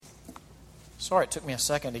Sorry it took me a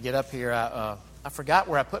second to get up here. I forgot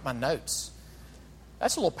where I put my notes.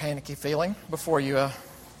 That's a little panicky feeling before you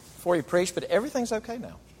preach, but everything's okay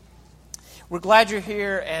now. We're glad you're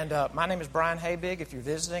here, and my name is Brian Habig. If you're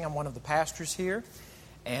visiting, I'm one of the pastors here.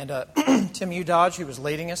 And Tim Udodge, who was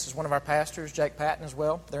leading us, is one of our pastors. Jake Patton as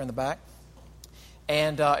well. They're in the back.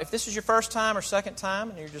 And if this is your first time or second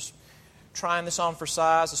time and you're just trying this on for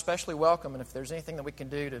size, especially welcome. And if there's anything that we can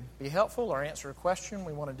do to be helpful or answer a question,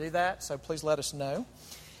 we want to do that. So please let us know.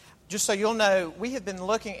 Just so you'll know, we have been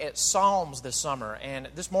looking at Psalms this summer, and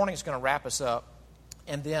this morning is going to wrap us up.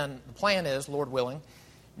 And then the plan is, Lord willing,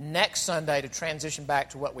 next Sunday to transition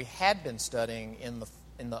back to what we had been studying in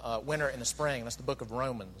the winter and the spring. That's the book of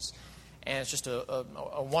Romans. And it's just a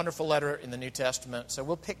wonderful letter in the New Testament. So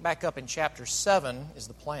we'll pick back up in chapter 7 is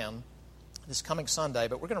the plan this coming Sunday.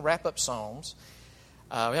 But we're going to wrap up Psalms.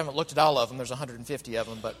 We haven't looked at all of them. There's 150 of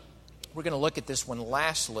them. But we're going to look at this one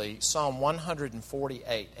lastly, Psalm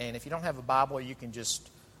 148. And if you don't have a Bible, you can just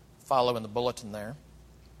follow in the bulletin there.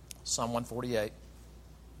 Psalm 148.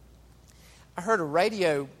 I heard a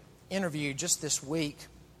radio interview just this week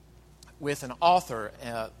with an author.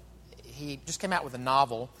 He just came out with a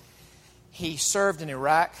novel. He served in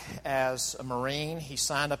Iraq as a Marine. He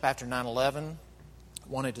signed up after 9/11,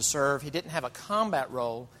 wanted to serve. He didn't have a combat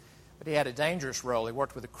role, but he had a dangerous role. He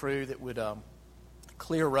worked with a crew that would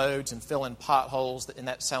clear roads and fill in potholes. And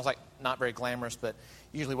that sounds like not very glamorous, but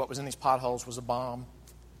usually what was in these potholes was a bomb.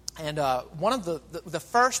 And one of the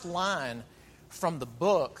first line from the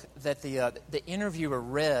book that the interviewer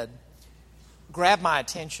read grabbed my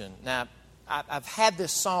attention. Now, I've had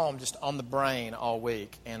this psalm just on the brain all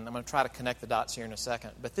week, and I'm going to try to connect the dots here in a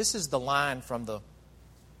second. But this is the line from the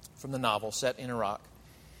novel set in Iraq.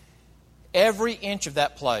 Every inch of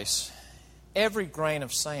that place, every grain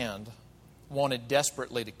of sand wanted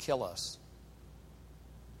desperately to kill us.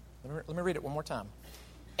 Let me read it one more time.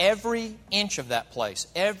 Every inch of that place,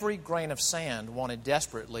 every grain of sand wanted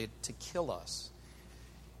desperately to kill us.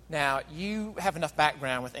 Now, you have enough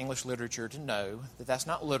background with English literature to know that that's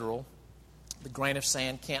not literal. The grain of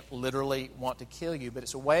sand can't literally want to kill you, but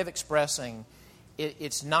it's a way of expressing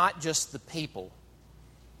it's not just the people,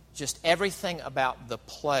 just everything about the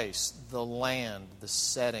place, the land, the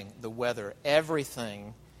setting, the weather,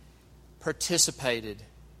 everything participated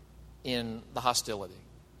in the hostility.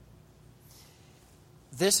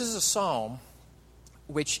 This is a psalm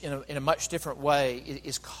which, in a much different way,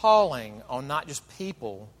 is calling on not just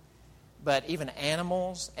people, but even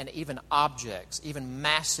animals and even objects, even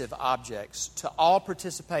massive objects, to all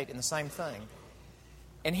participate in the same thing.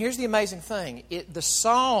 And here's the amazing thing. The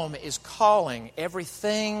psalm is calling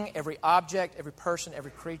everything, every object, every person,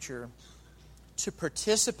 every creature to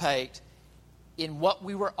participate in what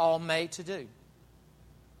we were all made to do.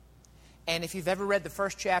 And if you've ever read the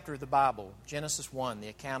first chapter of the Bible, Genesis 1, the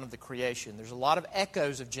account of the creation, there's a lot of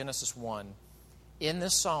echoes of Genesis 1 in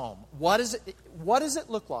this psalm. What does it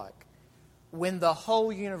look like when the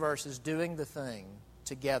whole universe is doing the thing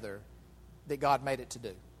together that God made it to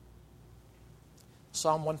do?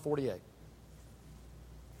 Psalm 148.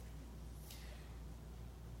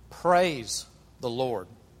 Praise the Lord.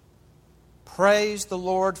 Praise the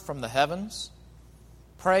Lord from the heavens.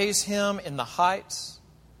 Praise Him in the heights.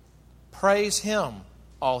 Praise Him,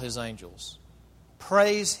 all His angels.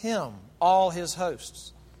 Praise Him, all His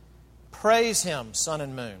hosts. Praise Him, sun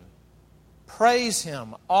and moon. Praise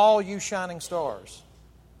Him, all you shining stars.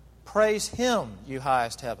 Praise Him, you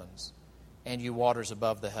highest heavens, and you waters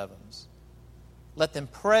above the heavens. Let them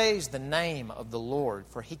praise the name of the Lord,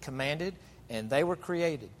 for He commanded, and they were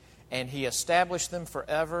created, and He established them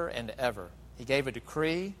forever and ever. He gave a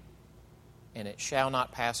decree, and it shall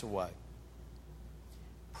not pass away.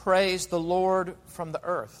 Praise the Lord from the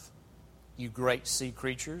earth, you great sea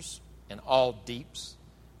creatures and all deeps,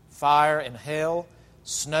 fire and hail,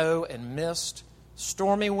 snow and mist,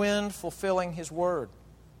 stormy wind fulfilling His word,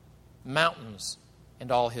 mountains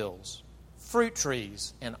and all hills, fruit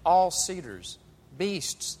trees and all cedars,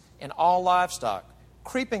 beasts and all livestock,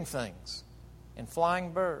 creeping things and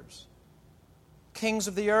flying birds, kings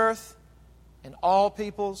of the earth and all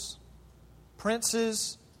peoples,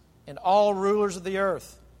 princes and all rulers of the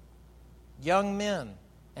earth, young men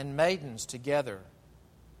and maidens together,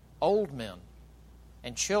 old men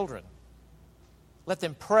and children. Let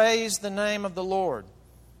them praise the name of the Lord,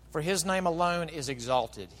 for His name alone is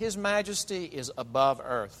exalted. His majesty is above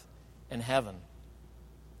earth and heaven.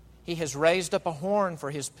 He has raised up a horn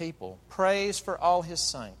for His people, praise for all His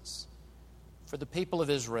saints, for the people of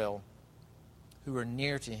Israel who are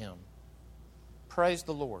near to Him. Praise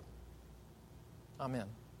the Lord. Amen.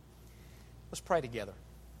 Let's pray together.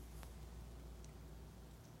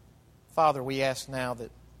 Father, we ask now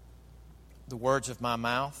that the words of my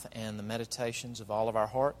mouth and the meditations of all of our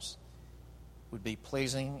hearts would be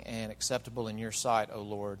pleasing and acceptable in your sight, O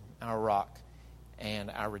Lord, our rock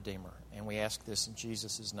and our Redeemer. And we ask this in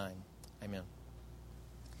Jesus' name. Amen.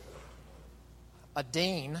 A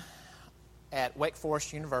dean at Wake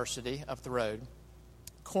Forest University up the road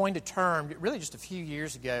coined a term really just a few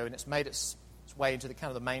years ago, and it's made its way into the kind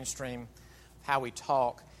of the mainstream how we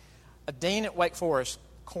talk. A dean at Wake Forest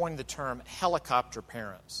coined the term helicopter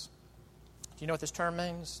parents. Do you know what this term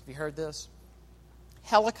means? Have you heard this?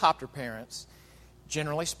 Helicopter parents,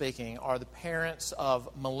 generally speaking, are the parents of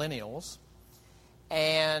millennials,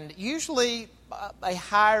 and usually a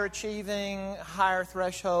higher achieving, higher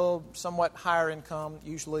threshold, somewhat higher income,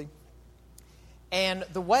 usually. And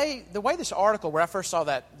the way this article, where I first saw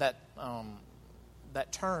that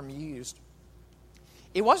term used,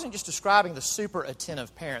 it wasn't just describing the super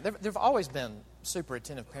attentive parent. There have always been super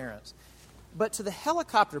attentive parents. But to the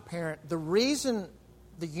helicopter parent, the reason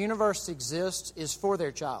the universe exists is for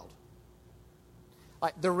their child.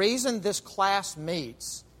 Like, the reason this class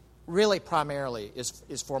meets really primarily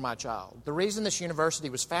is for my child. The reason this university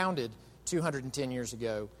was founded 210 years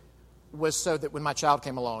ago was so that when my child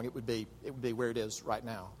came along, it would be where it is right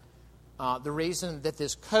now. The reason that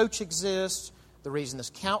this coach exists, the reason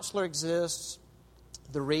this counselor exists,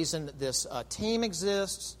 the reason this team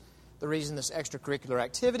exists, the reason this extracurricular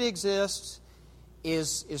activity exists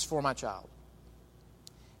is for my child.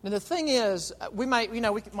 Now the thing is, we might,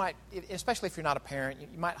 especially if you're not a parent, you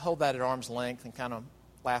might hold that at arm's length and kind of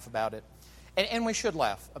laugh about it, and we should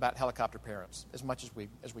laugh about helicopter parents as much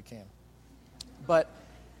as we can. But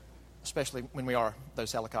especially when we are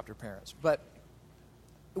those helicopter parents. But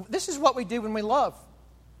this is what we do when we love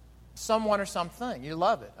someone or something. You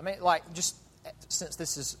love it. I mean, like, just since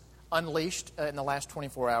this is unleashed in the last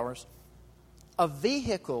 24 hours, a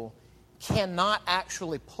vehicle cannot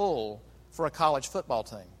actually pull for a college football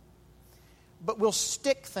team. But we'll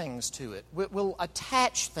stick things to it. We'll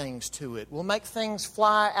attach things to it. We'll make things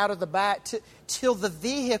fly out of the back till the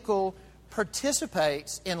vehicle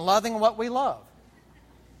participates in loving what we love.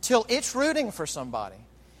 Till it's rooting for somebody.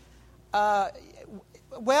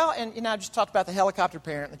 Well, and I just talked about the helicopter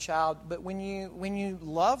parent and the child, but when you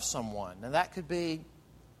love someone, and that could be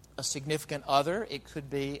a significant other, it could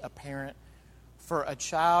be a parent for a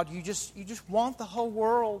child, you just want the whole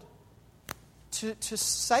world to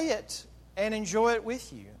say it and enjoy it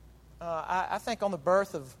with you. I think on the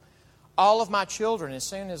birth of all of my children, as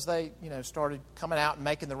soon as they started coming out and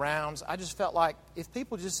making the rounds, I just felt like if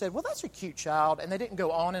people just said, well, that's a cute child, and they didn't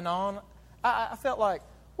go on and on, I felt like,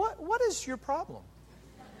 what is your problem?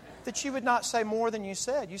 That you would not say more than you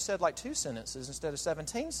said. You said like 2 sentences instead of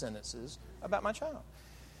 17 sentences about my child.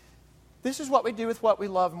 This is what we do with what we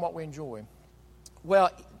love and what we enjoy.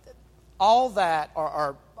 Well, all that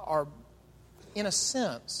are in a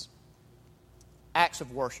sense, acts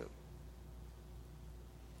of worship.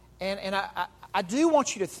 And I do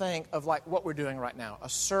want you to think of like what we're doing right now, a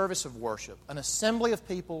service of worship, an assembly of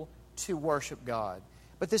people to worship God.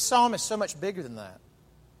 But this psalm is so much bigger than that.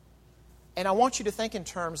 And I want you to think in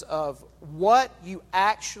terms of what you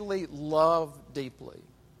actually love deeply.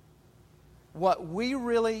 What we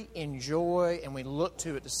really enjoy, and we look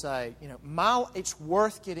to it to say, it's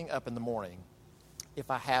worth getting up in the morning if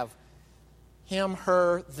I have him,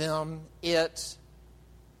 her, them, it.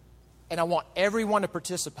 And I want everyone to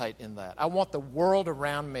participate in that. I want the world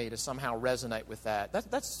around me to somehow resonate with that.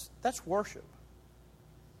 That's worship.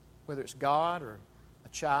 Whether it's God or a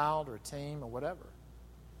child or a team or whatever.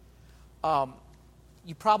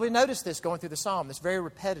 You probably noticed this going through the psalm. It's very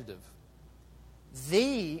repetitive.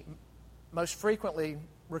 The most frequently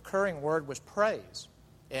recurring word was praise.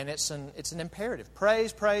 And it's an imperative.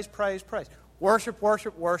 Praise, praise, praise, praise. Worship,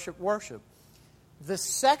 worship, worship, worship. The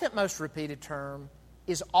second most repeated term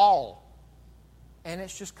is all. And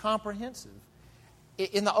it's just comprehensive.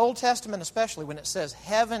 In the Old Testament especially, when it says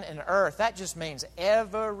heaven and earth, that just means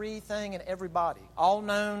everything and everybody. All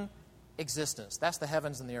known existence. That's the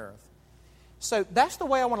heavens and the earth. So that's the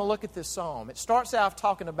way I want to look at this psalm. It starts out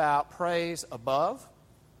talking about praise above,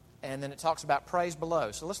 and then it talks about praise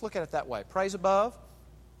below. So let's look at it that way. Praise above,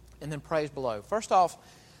 and then praise below. First off,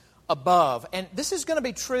 above. And this is going to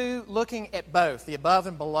be true looking at both, the above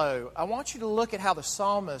and below. I want you to look at how the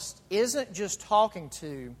psalmist isn't just talking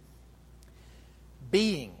to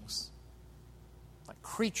beings, like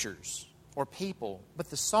creatures or people,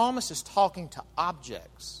 but the psalmist is talking to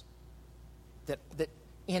objects that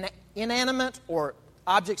inanimate or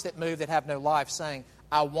objects that move that have no life, saying,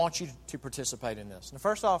 I want you to participate in this. Now,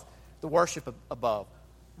 first off, the worship above.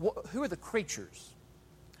 Who are the creatures?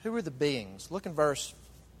 Who are the beings? Look in verse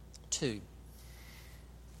 2.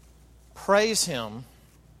 Praise him,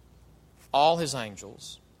 all his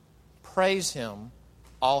angels. Praise him,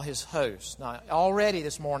 all his hosts. Now, already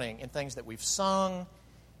this morning, in things that we've sung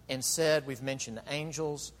and said, we've mentioned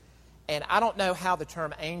angels. And I don't know how the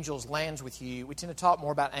term angels lands with you. We tend to talk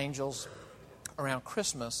more about angels around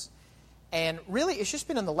Christmas. And really, it's just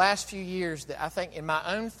been in the last few years that I think in my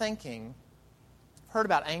own thinking, I've heard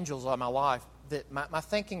about angels all my life, that my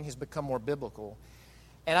thinking has become more biblical.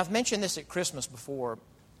 And I've mentioned this at Christmas before.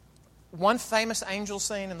 One famous angel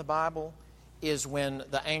scene in the Bible is when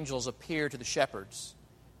the angels appear to the shepherds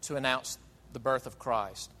to announce the birth of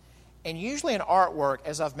Christ. And usually in artwork,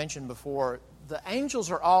 as I've mentioned before, the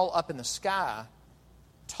angels are all up in the sky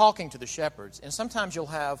talking to the shepherds. And sometimes you'll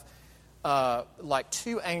have like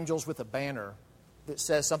two angels with a banner that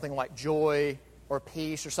says something like joy or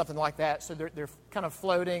peace or something like that. So they're kind of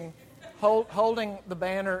floating, holding the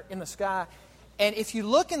banner in the sky. And if you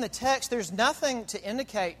look in the text, there's nothing to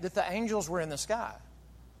indicate that the angels were in the sky.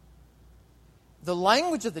 The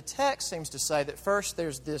language of the text seems to say that first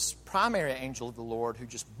there's this primary angel of the Lord who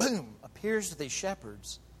just, boom, appears to these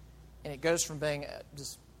shepherds. And it goes from being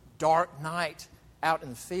this dark night out in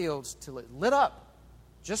the fields till it lit up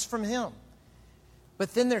just from him.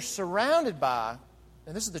 But then they're surrounded by,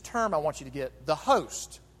 and this is the term I want you to get, the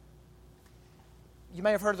host. You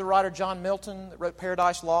may have heard of the writer John Milton that wrote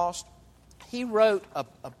Paradise Lost. He wrote a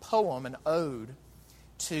poem, an ode,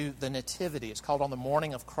 to the Nativity. It's called On the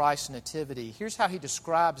Morning of Christ's Nativity. Here's how he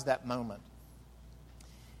describes that moment.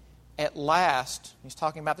 At last, he's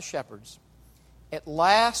talking about the shepherds, at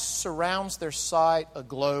last surrounds their sight a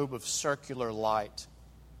globe of circular light,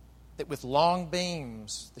 that with long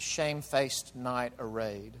beams the shamefaced night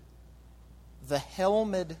arrayed. The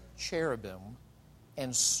helmed cherubim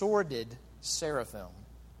and sworded seraphim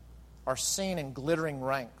are seen in glittering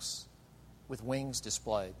ranks with wings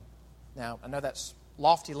displayed. Now, I know that's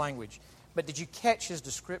lofty language, but did you catch his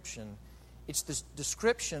description? It's this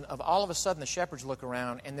description of all of a sudden the shepherds look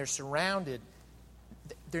around and they're surrounded.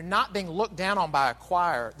 They're not being looked down on by a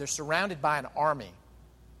choir. They're surrounded by an army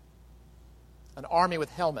with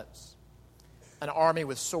helmets, an army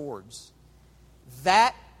with swords.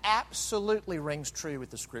 That absolutely rings true with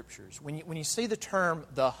the Scriptures. When you see the term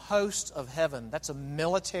the hosts of heaven, that's a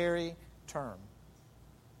military term.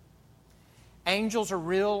 Angels are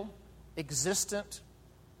real, existent,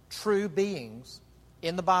 true beings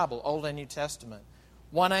in the Bible, Old and New Testament.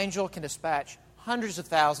 One angel can dispatch hundreds of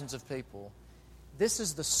thousands of people. This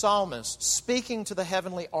is the psalmist speaking to the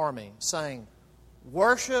heavenly army, saying,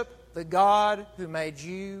 worship the God who made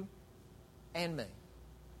you and me.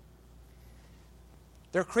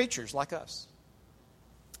 They're creatures like us.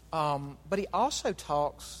 But he also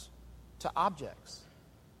talks to objects.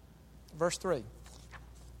 Verse 3.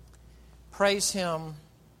 Praise him,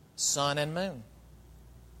 sun and moon.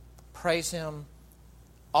 Praise him,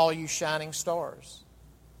 all you shining stars.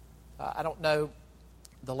 I don't know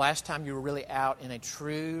the last time you were really out in a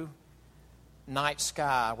true night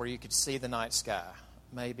sky where you could see the night sky.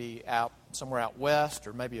 Maybe out somewhere out west,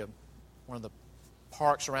 or maybe one of the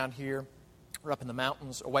parks around here, or up in the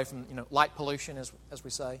mountains, away from light pollution, as we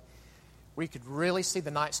say, where you could really see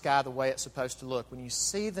the night sky the way it's supposed to look. When you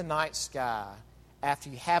see the night sky after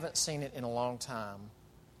you haven't seen it in a long time,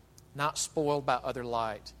 not spoiled by other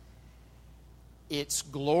light, it's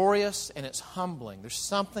glorious and it's humbling. There's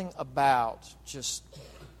something about just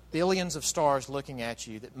billions of stars looking at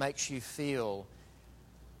you that makes you feel,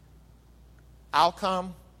 I'll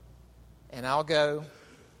come and I'll go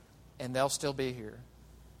and they'll still be here.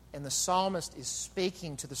 And the psalmist is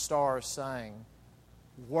speaking to the stars saying,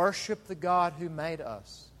 worship the God who made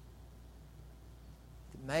us,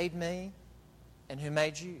 who made me and who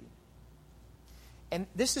made you. And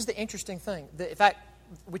this is the interesting thing. In fact,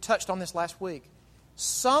 we touched on this last week.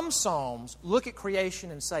 Some psalms look at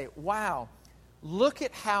creation and say, wow, look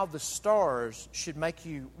at how the stars should make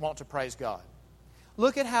you want to praise God.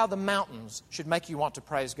 Look at how the mountains should make you want to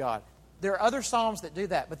praise God. There are other psalms that do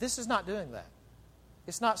that, but this is not doing that.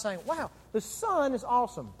 It's not saying, wow, the sun is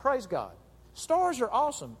awesome, praise God. Stars are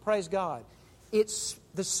awesome, praise God.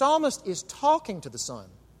 The psalmist is talking to the sun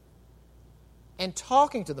and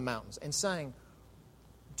talking to the mountains and saying,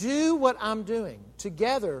 do what I'm doing.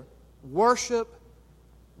 Together, worship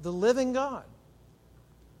the living God.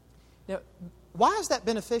 Now, why is that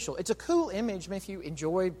beneficial? It's a cool image. I mean, if you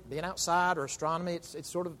enjoy being outside or astronomy, it's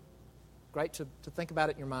sort of great to think about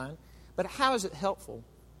it in your mind. But how is it helpful?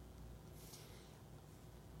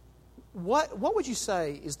 What would you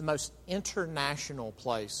say is the most international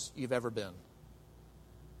place you've ever been?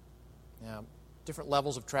 Now, different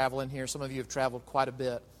levels of travel in here. Some of you have traveled quite a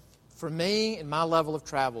bit. For me, in my level of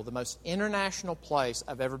travel, the most international place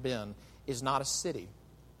I've ever been is not a city.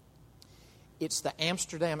 It's the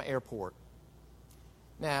Amsterdam airport.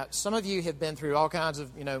 Now, some of you have been through all kinds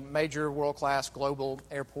of, major world-class global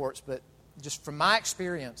airports, but just from my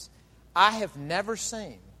experience, I have never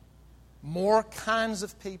seen more kinds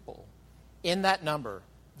of people in that number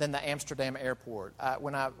than the Amsterdam airport.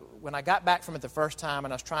 When I got back from it the first time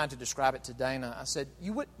and I was trying to describe it to Dana, I said,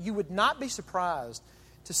 you would not be surprised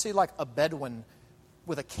to see like a Bedouin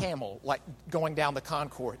with a camel like going down the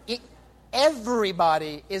Concord.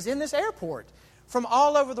 Everybody is in this airport from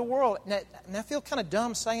all over the world. Now, I feel kind of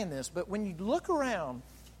dumb saying this, but when you look around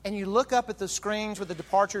and you look up at the screens with the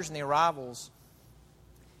departures and the arrivals,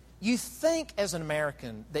 you think as an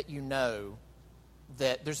American that you know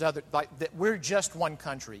that there's that we're just one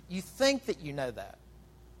country. You think that you know that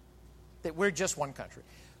we're just one country.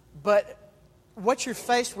 But what you're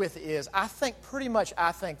faced with is, I think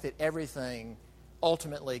that everything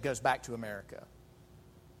ultimately goes back to America.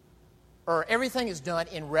 Or everything is done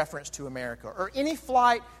in reference to America. Or any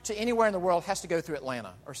flight to anywhere in the world has to go through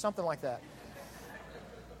Atlanta or something like that.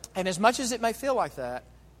 And as much as it may feel like that,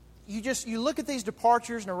 you look at these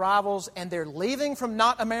departures and arrivals, and they're leaving from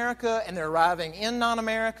not America and they're arriving in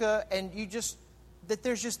non-America, and that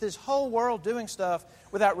there's just this whole world doing stuff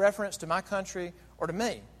without reference to my country or to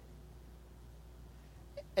me.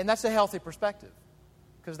 And that's a healthy perspective,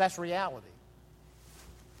 because that's reality.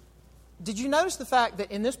 Did you notice the fact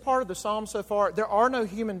that in this part of the psalm so far, there are no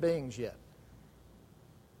human beings yet?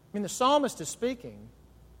 I mean, the psalmist is speaking,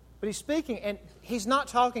 but he's speaking, and he's not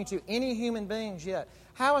talking to any human beings yet.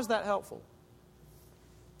 How is that helpful?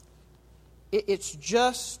 It's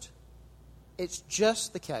just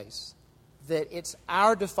the case that it's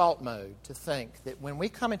our default mode to think that when we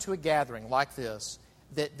come into a gathering like this,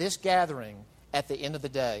 that this gathering, at the end of the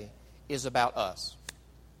day, is about us.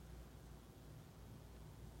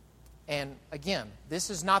 And again, this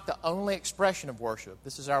is not the only expression of worship.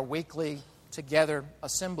 This is our weekly together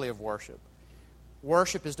assembly of worship.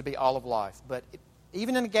 Worship is to be all of life. But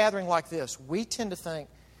even in a gathering like this, we tend to think,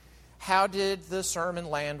 how did the sermon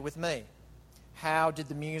land with me? How did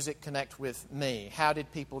the music connect with me? How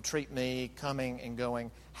did people treat me coming and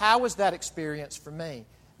going? How was that experience for me?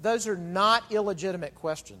 Those are not illegitimate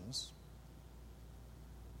questions.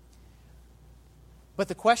 But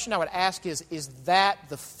the question I would ask is that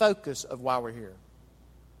the focus of why we're here?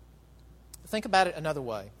 Think about it another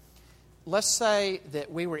way. Let's say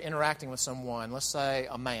that we were interacting with someone, let's say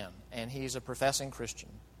a man, and he's a professing Christian,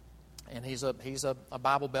 and he's a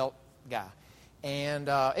Bible Belt guy. And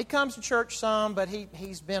he comes to church some, but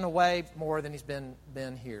he's been away more than he's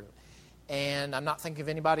been here. And I'm not thinking of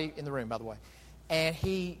anybody in the room, by the way. And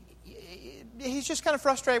he's just kind of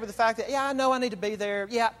frustrated with the fact that, yeah, I know I need to be there.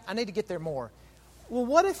 Yeah, I need to get there more. Well,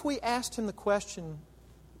 what if we asked him the question,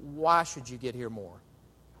 why should you get here more?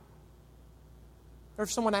 Or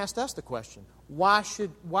if someone asked us the question, why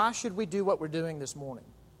should we do what we're doing this morning?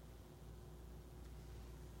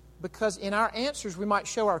 Because in our answers, we might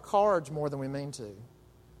show our cards more than we mean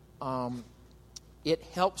to. It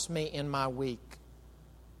helps me in my week.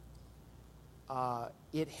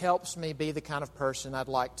 It helps me be the kind of person I'd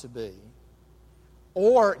like to be.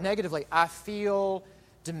 Or, negatively, I feel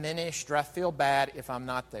diminished or I feel bad if I'm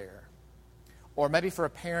not there. Or maybe for a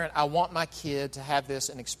parent, I want my kid to have this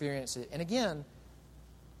and experience it. And again,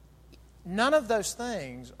 none of those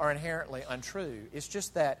things are inherently untrue. It's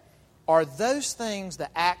just that, are those things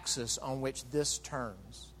the axis on which this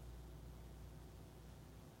turns?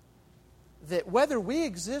 That whether we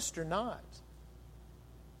exist or not,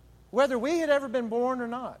 whether we had ever been born or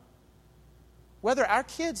not, whether our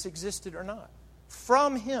kids existed or not,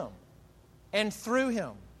 from Him and through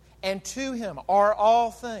Him and to Him are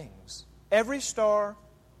all things. Every star,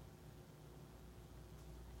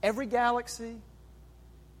 every galaxy,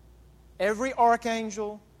 every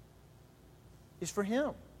archangel is for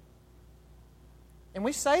Him. And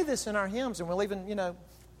we say this in our hymns, and we'll even,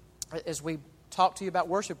 as we talk to you about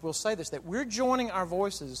worship, we'll say this, that we're joining our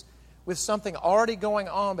voices with something already going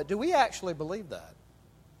on, but do we actually believe that?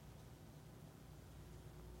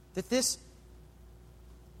 That this,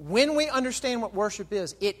 when we understand what worship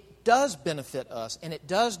is, it does benefit us, and it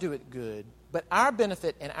does do it good, but our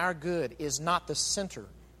benefit and our good is not the center.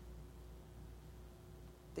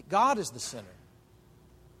 That God is the center.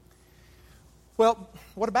 Well,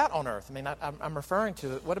 what about on earth? I mean, I'm referring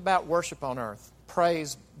to it. What about worship on earth?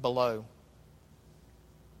 Praise below.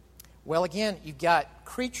 Well, again, you've got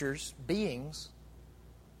creatures, beings,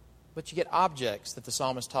 but you get objects that the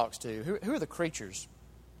psalmist talks to. Who are the creatures?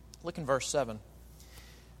 Look in verse 7. It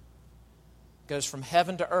goes from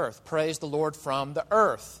heaven to earth. Praise the Lord from the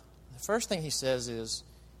earth. The first thing he says is,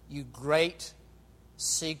 you great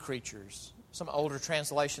sea creatures. Some older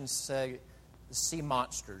translations say the sea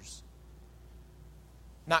monsters.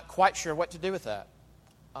 Not quite sure what to do with that.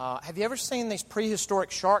 Have you ever seen these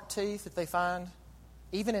prehistoric shark teeth that they find?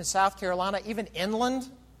 Even in South Carolina, even inland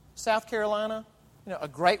South Carolina, a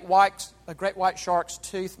great white shark's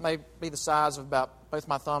tooth may be the size of about both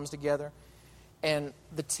my thumbs together. And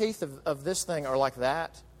the teeth of this thing are like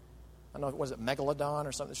that. I don't know, was it Megalodon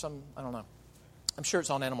or something? I don't know. I'm sure it's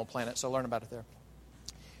on Animal Planet, so learn about it there.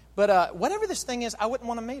 But whatever this thing is, I wouldn't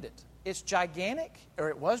want to meet it. It's gigantic, or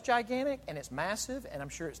it was gigantic, and it's massive, and I'm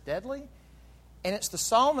sure it's deadly. And it's the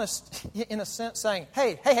psalmist, in a sense, saying,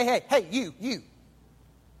 hey, you,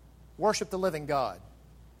 worship the living God.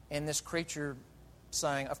 And this creature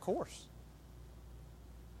saying, of course.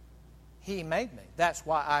 He made me. That's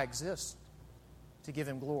why I exist, to give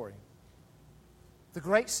Him glory. The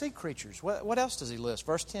great sea creatures. What else does he list?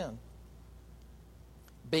 Verse 10.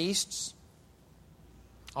 Beasts,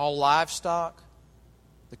 all livestock,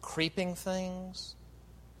 the creeping things.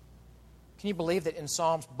 Can you believe that in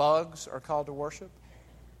Psalms bugs are called to worship?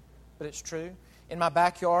 But it's true. In my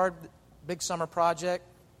backyard, big summer project,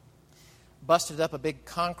 busted up a big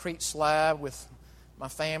concrete slab with my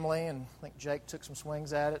family, and I think Jake took some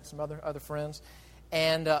swings at it, some other friends.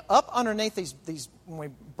 And up underneath these, when we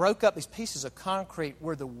broke up these pieces of concrete,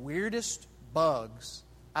 were the weirdest bugs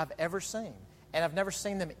I've ever seen. And I've never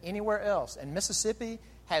seen them anywhere else. And Mississippi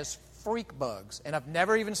has freak bugs, and I've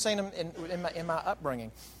never even seen them in my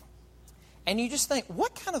upbringing. And you just think,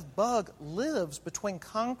 what kind of bug lives between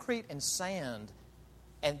concrete and sand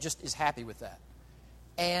and just is happy with that?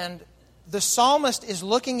 And the psalmist is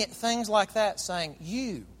looking at things like that, saying,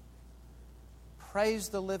 you, praise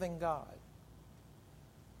the living God.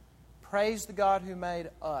 Praise the God who made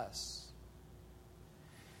us.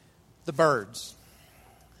 The birds,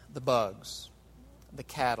 the bugs, the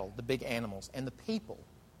cattle, the big animals, and the people.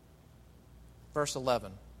 Verse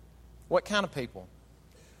 11. What kind of people?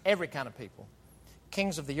 Every kind of people.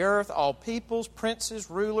 Kings of the earth, all peoples, princes,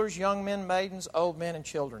 rulers, young men, maidens, old men, and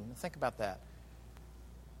children. Think about that.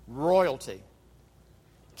 Royalty.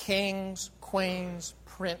 Kings, queens,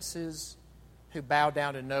 princes who bow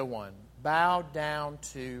down to no one. Bow down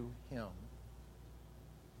to Him.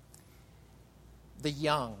 The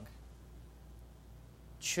young,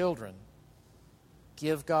 children,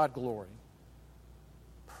 give God glory.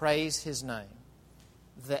 Praise His name.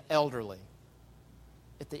 The elderly,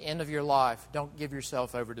 at the end of your life, don't give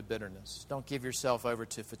yourself over to bitterness. Don't give yourself over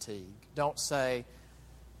to fatigue. Don't say,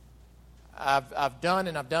 I've done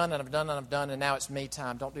and I've done and I've done and I've done and now it's me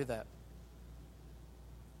time. Don't do that.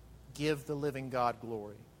 Give the living God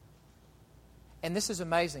glory. And this is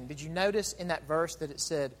amazing. Did you notice in that verse that it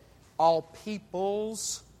said, all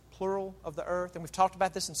peoples, plural, of the earth? And we've talked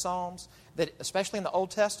about this in Psalms, that especially in the Old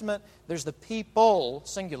Testament, there's the people,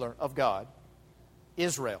 singular, of God.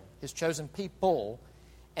 Israel, His chosen people.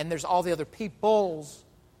 And there's all the other peoples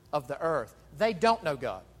of the earth. They don't know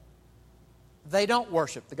God. They don't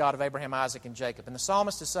worship the God of Abraham, Isaac, and Jacob. And the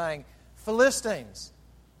psalmist is saying, Philistines,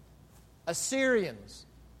 Assyrians,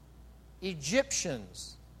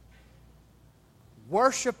 Egyptians,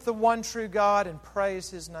 worship the one true God and praise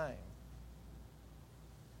His name.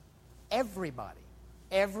 Everybody,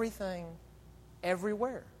 everything,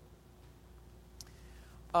 everywhere.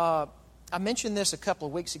 I mentioned this a couple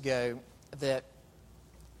of weeks ago that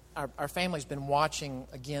our family's been watching,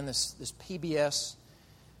 again, this PBS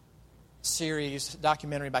series,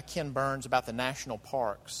 documentary by Ken Burns about the national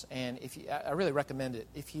parks. And I really recommend it.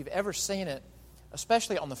 If you've ever seen it,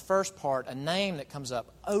 especially on the first part, a name that comes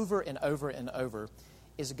up over and over and over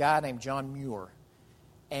is a guy named John Muir.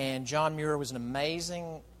 And John Muir was an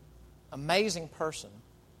amazing, amazing person.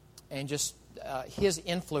 And just his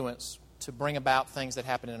influence to bring about things that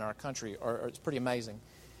happen in our country it's pretty amazing.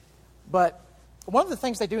 But one of the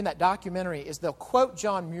things they do in that documentary is they'll quote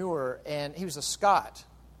John Muir, and he was a Scot.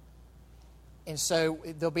 And so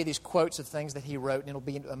there'll be these quotes of things that he wrote, and it'll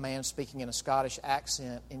be a man speaking in a Scottish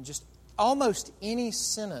accent, and just almost any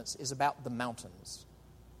sentence is about the mountains.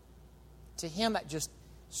 To him, that just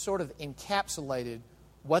sort of encapsulated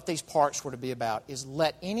what these parks were to be about, is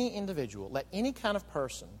let any individual, let any kind of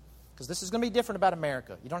person, because this is going to be different about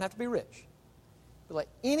America. You don't have to be rich. But let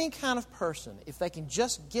any kind of person, if they can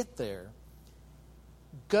just get there,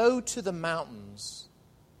 go to the mountains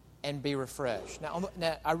and be refreshed. Now,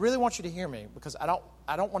 I really want you to hear me, because I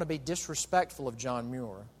don't want to be disrespectful of John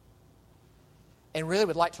Muir, and really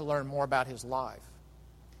would like to learn more about his life.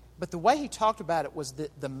 But the way he talked about it was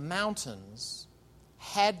that the mountains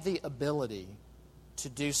had the ability to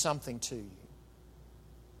do something to you.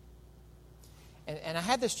 And I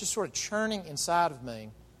had this just sort of churning inside of me.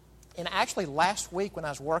 And actually last week when I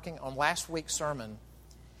was working on last week's sermon,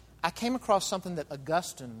 I came across something that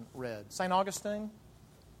Augustine read, St. Augustine.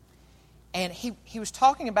 And he was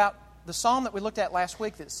talking about the psalm that we looked at last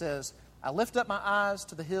week that says, I lift up my eyes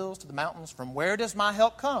to the hills, to the mountains. From where does my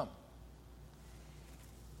help come?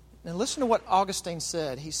 Now listen to what Augustine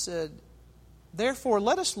said. He said, therefore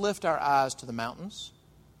let us lift our eyes to the mountains,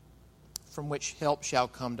 from which help shall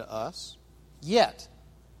come to us. Yet,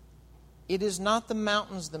 it is not the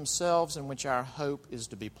mountains themselves in which our hope is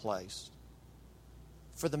to be placed.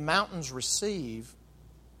 For the mountains receive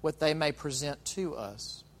what they may present to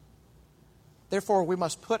us. Therefore, we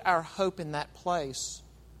must put our hope in that place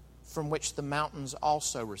from which the mountains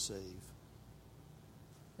also receive.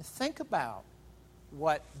 Now think about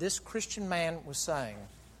what this Christian man was saying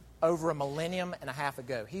over a millennium and a half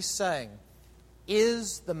ago. He's saying,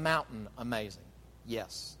 is the mountain amazing?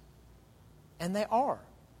 Yes. And they are.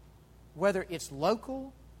 Whether it's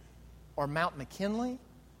local or Mount McKinley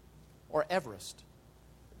or Everest,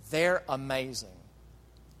 they're amazing.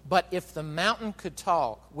 But if the mountain could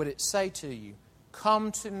talk, would it say to you,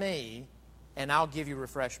 come to me and I'll give you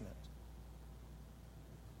refreshment?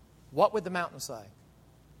 What would the mountain say?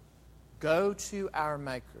 Go to our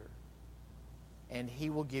Maker and He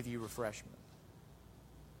will give you refreshment.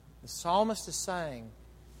 The psalmist is saying,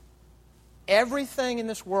 everything in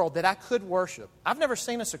this world that I could worship, I've never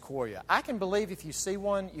seen a sequoia. I can believe if you see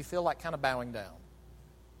one, you feel like kind of bowing down.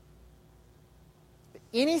 But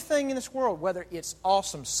anything in this world, whether it's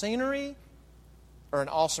awesome scenery or an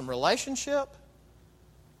awesome relationship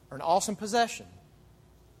or an awesome possession,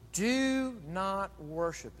 do not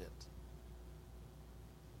worship it.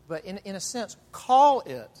 But in a sense, call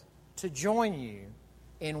it to join you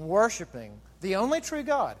in worshiping the only true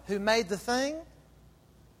God who made the thing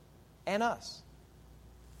and us.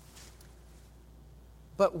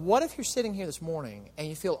 But what if you're sitting here this morning and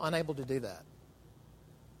you feel unable to do that?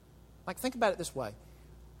 Like, think about it this way.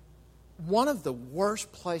 One of the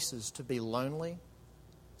worst places to be lonely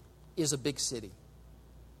is a big city.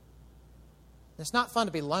 It's not fun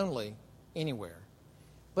to be lonely anywhere.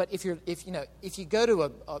 But if you go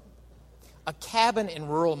to a cabin in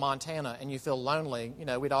rural Montana and you feel lonely,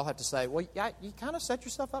 we'd all have to say, well, yeah, you kind of set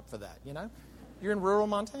yourself up for that, You're in rural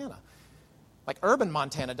Montana. Like urban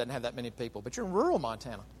Montana doesn't have that many people, but you're in rural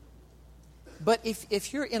Montana. But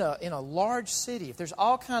if you're in a large city, if there's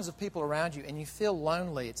all kinds of people around you and you feel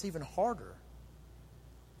lonely, it's even harder.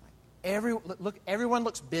 Everyone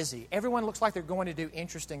looks busy. Everyone looks like they're going to do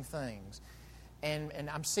interesting things. And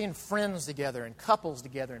I'm seeing friends together and couples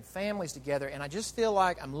together and families together, and I just feel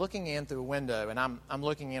like I'm looking in through a window and I'm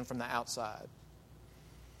looking in from the outside.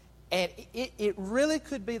 And it really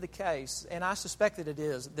could be the case, and I suspect that it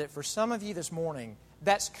is, that for some of you this morning,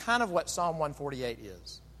 that's kind of what Psalm 148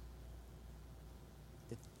 is.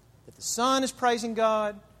 That the sun is praising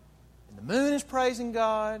God, and the moon is praising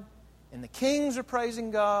God, and the kings are praising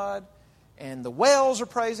God, and the whales are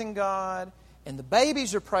praising God, and the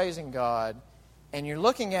babies are praising God, and you're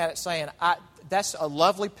looking at it saying, that's a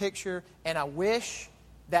lovely picture, and I wish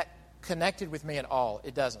that connected with me at all.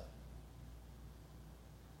 It doesn't.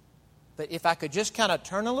 But if I could just kind of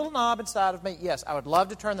turn a little knob inside of me, yes, I would love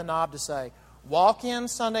to turn the knob to say, walk in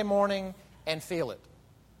Sunday morning and feel it.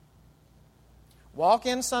 Walk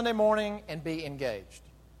in Sunday morning and be engaged.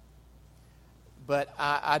 But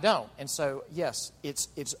I don't. And so, yes,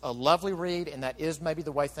 it's a lovely read, and that is maybe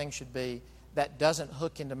the way things should be. That doesn't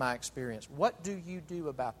hook into my experience. What do you do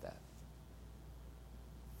about that?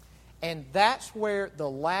 And that's where the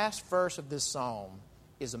last verse of this psalm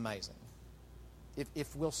is amazing,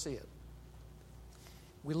 if we'll see it.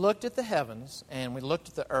 We looked at the heavens and we looked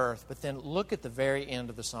at the earth, but then look at the very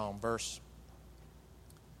end of the psalm,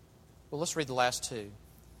 let's read the last two.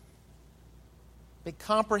 Big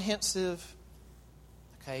comprehensive,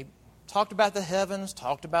 okay, talked about the heavens,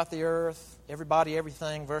 talked about the earth, everybody,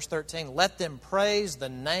 everything. Verse 13, let them praise the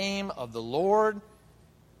name of the Lord,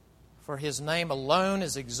 for His name alone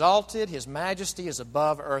is exalted. His majesty is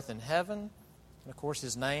above earth and heaven. And of course,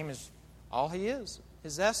 His name is all He is,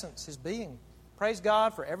 His essence, His being. Praise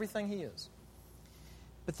God for everything He is.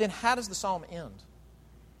 But then how does the psalm end?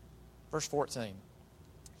 Verse 14,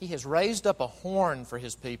 He has raised up a horn for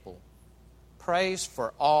His people. Praise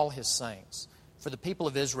for all His saints, for the people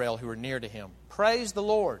of Israel who are near to Him. Praise the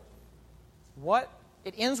Lord. What?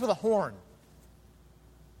 It ends with a horn.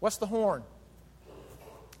 What's the horn?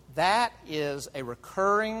 That is a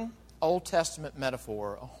recurring Old Testament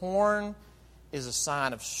metaphor. A horn is a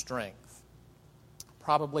sign of strength.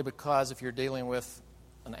 Probably because if you're dealing with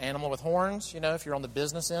an animal with horns, if you're on the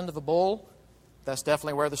business end of a bull, that's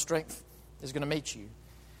definitely where the strength is going to meet you.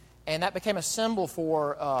 And that became a symbol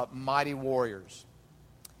for mighty warriors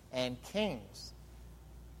and kings.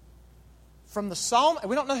 From the psalm,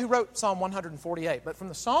 we don't know who wrote Psalm 148, but from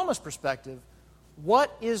the psalmist's perspective,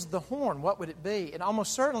 what is the horn? What would it be? And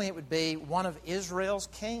almost certainly it would be one of Israel's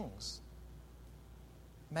kings.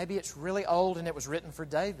 Maybe it's really old and it was written for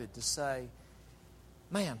David to say,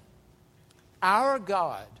 man, our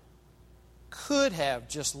God could have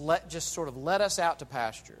just sort of let us out to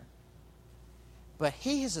pasture. But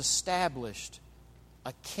He has established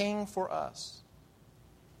a king for us.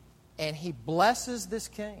 And He blesses this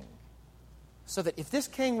king so that if this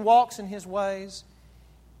king walks in His ways,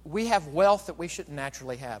 we have wealth that we shouldn't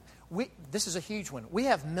naturally have. This is a huge one. We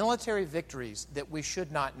have military victories that we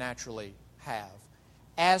should not naturally have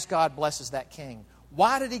as God blesses that king.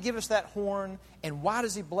 Why did He give us that horn? And why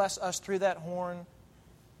does He bless us through that horn?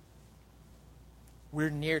 We're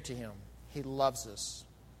near to Him. He loves us,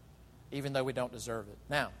 even though we don't deserve it.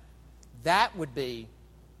 Now, that would be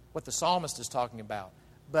what the psalmist is talking about.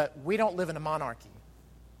 But we don't live in a monarchy.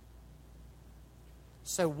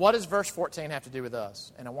 So what does verse 14 have to do with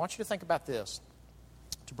us? And I want you to think about this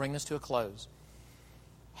to bring this to a close.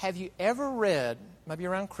 Have you ever read, maybe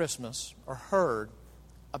around Christmas, or heard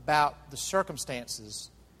about the circumstances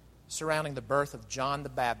surrounding the birth of John the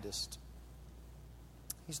Baptist?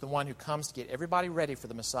 He's the one who comes to get everybody ready for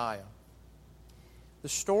the Messiah. The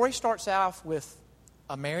story starts off with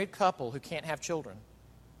a married couple who can't have children.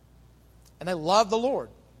 And they love the Lord.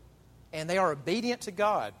 And they are obedient to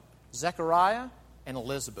God. Zechariah and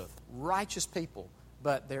Elizabeth, righteous people,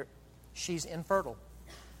 but she's infertile.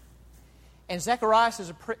 And Zechariah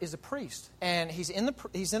is a priest, and he's in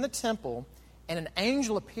the temple, and an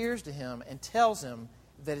angel appears to him and tells him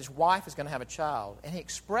that his wife is going to have a child, and he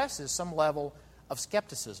expresses some level of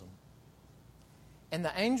skepticism. And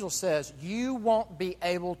the angel says, "You won't be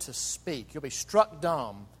able to speak. You'll be struck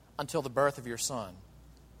dumb until the birth of your son."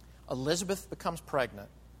 Elizabeth becomes pregnant,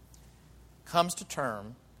 comes to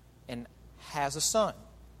term, and has a son.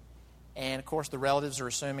 And, of course, the relatives are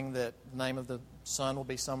assuming that the name of the son will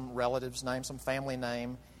be some relative's name, some family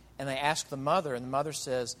name. And they ask the mother, and the mother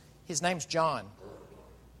says, his name's John.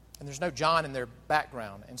 And there's no John in their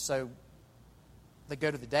background. And so they go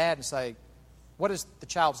to the dad and say, what is the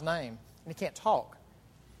child's name? And he can't talk.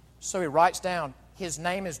 So he writes down, his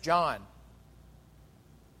name is John.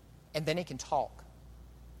 And then he can talk.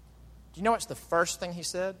 Do you know what's the first thing he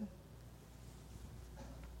said?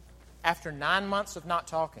 After 9 months of not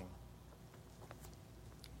talking,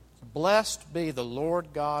 "Blessed be the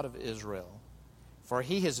Lord God of Israel, for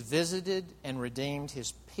He has visited and redeemed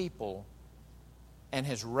His people and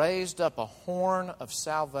has raised up a horn of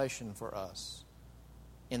salvation for us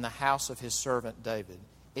in the house of His servant David."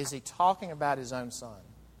 Is he talking about his own son?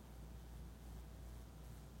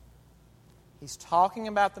 He's talking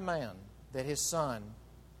about the man that his son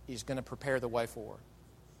is going to prepare the way for.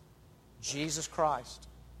 Jesus Christ.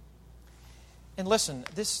 And listen,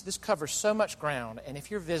 this covers so much ground, and if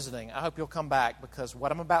you're visiting, I hope you'll come back, because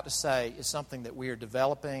what I'm about to say is something that we are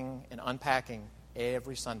developing and unpacking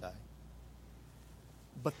every Sunday.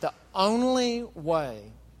 But the only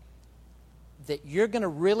way that you're going to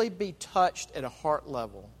really be touched at a heart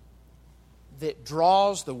level that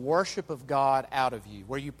draws the worship of God out of you,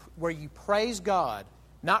 where you praise God,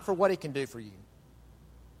 not for what He can do for you,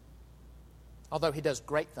 although He does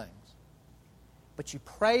great things, but you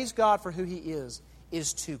praise God for who He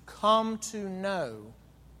is to come to know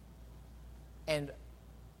and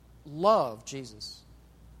love Jesus.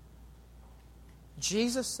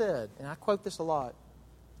 Jesus said, and I quote this a lot,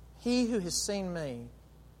 "He who has seen me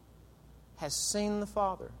has seen the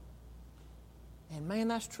Father." And man,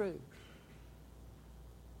 that's true.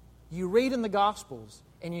 You read in the Gospels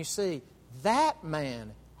and you see that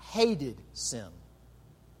man hated sin.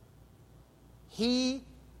 He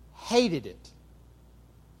hated it.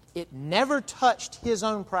 It never touched his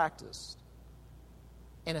own practice.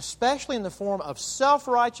 And especially in the form of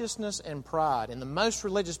self-righteousness and pride in the most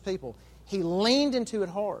religious people, he leaned into it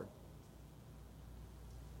hard.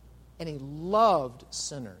 And he loved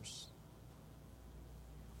sinners.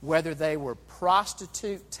 Whether they were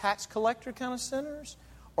prostitute, tax collector kind of sinners,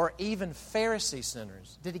 or even Pharisee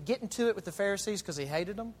sinners. Did he get into it with the Pharisees because he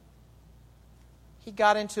hated them? He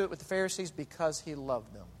got into it with the Pharisees because he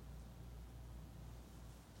loved them.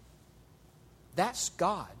 That's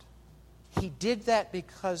God. He did that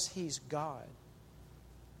because He's God.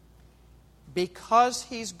 Because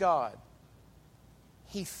He's God,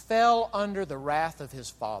 He fell under the wrath of His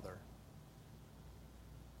Father.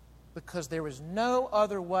 Because there was no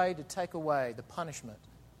other way to take away the punishment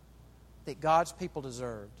that God's people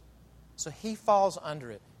deserved. So He falls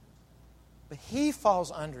under it. But he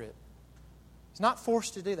falls under it. He's not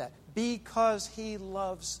forced to do that because he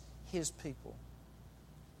loves his people.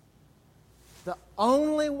 The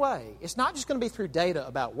only way, it's not just going to be through data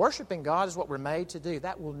about worshiping God is what we're made to do.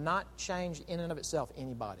 That will not change in and of itself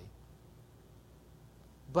anybody.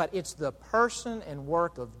 But it's the person and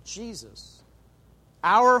work of Jesus,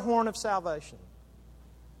 our horn of salvation,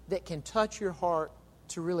 that can touch your heart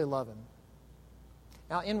to really love Him.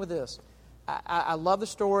 Now, I'll end with this. I love the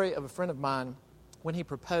story of a friend of mine when he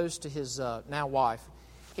proposed to his now wife.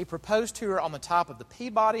 He proposed to her on the top of the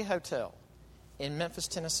Peabody Hotel in Memphis,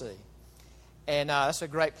 Tennessee. And that's a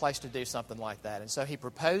great place to do something like that. And so he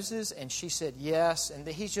proposes, and she said yes. And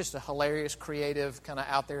he's just a hilarious, creative, kind of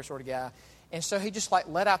out there sort of guy. And so he just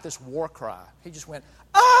let out this war cry. He just went,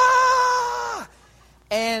 ah!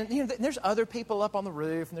 And there's other people up on the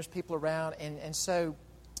roof, and there's people around. And so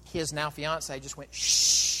his now fiance just went,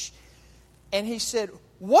 shh. And he said,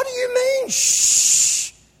 what do you mean,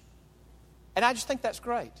 shh? And I just think that's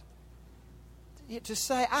great. To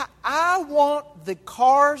say, I want the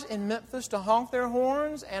cars in Memphis to honk their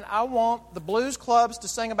horns, and I want the blues clubs to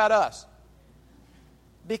sing about us.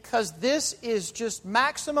 Because this is just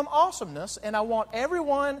maximum awesomeness, and I want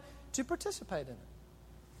everyone to participate in it.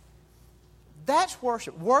 That's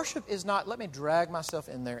worship. Worship is not, let me drag myself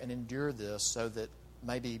in there and endure this so that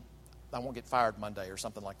maybe I won't get fired Monday or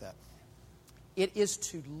something like that. It is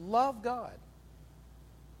to love God.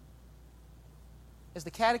 As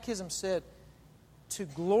the Catechism said, to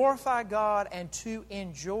glorify God and to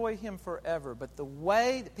enjoy Him forever. But the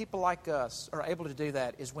way that people like us are able to do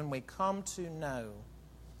that is when we come to know,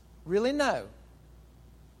 really know,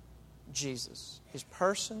 Jesus, His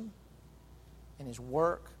person and His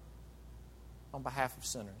work on behalf of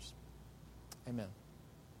sinners. Amen.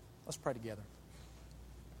 Let's pray together.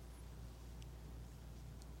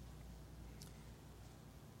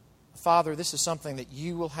 Father, this is something that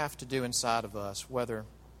You will have to do inside of us, whether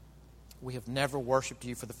we have never worshiped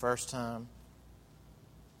You for the first time,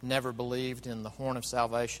 never believed in the horn of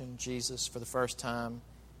salvation, Jesus, for the first time,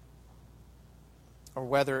 or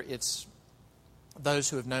whether it's those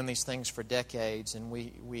who have known these things for decades and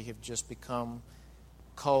we have just become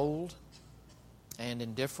cold and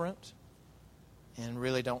indifferent and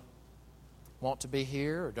really don't want to be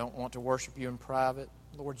here or don't want to worship You in private.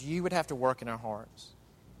 Lord, You would have to work in our hearts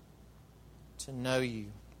to know You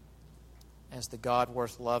as the God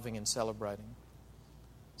worth loving and celebrating.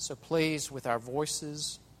 So please, with our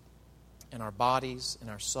voices and our bodies and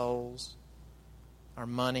our souls, our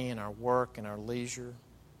money and our work and our leisure,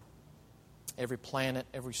 every planet,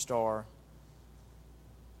 every star,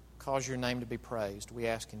 cause Your name to be praised. We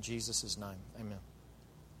ask in Jesus' name. Amen.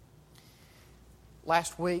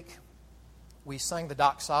 Last week, we sang the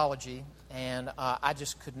doxology, and I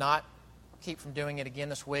just could not keep from doing it again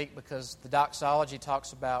this week because the doxology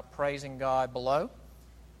talks about praising God below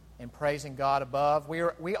and praising God above.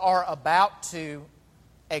 We are about to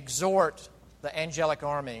exhort the angelic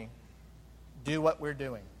army, do what we're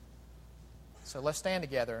doing. So let's stand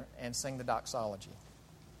together and sing the doxology.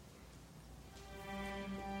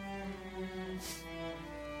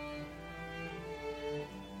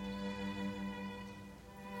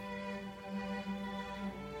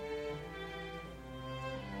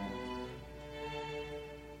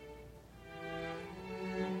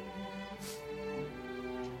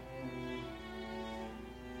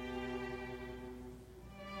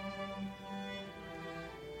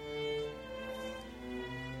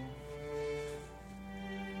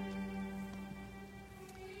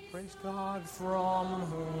 Praise God from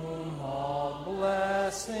whom all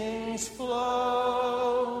blessings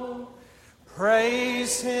flow.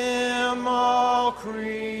 Praise Him, all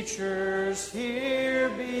creatures here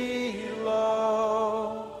below.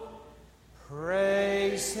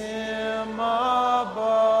 Praise Him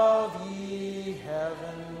above, ye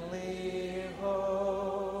heavenly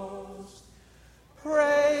hosts.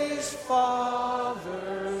 Praise Father,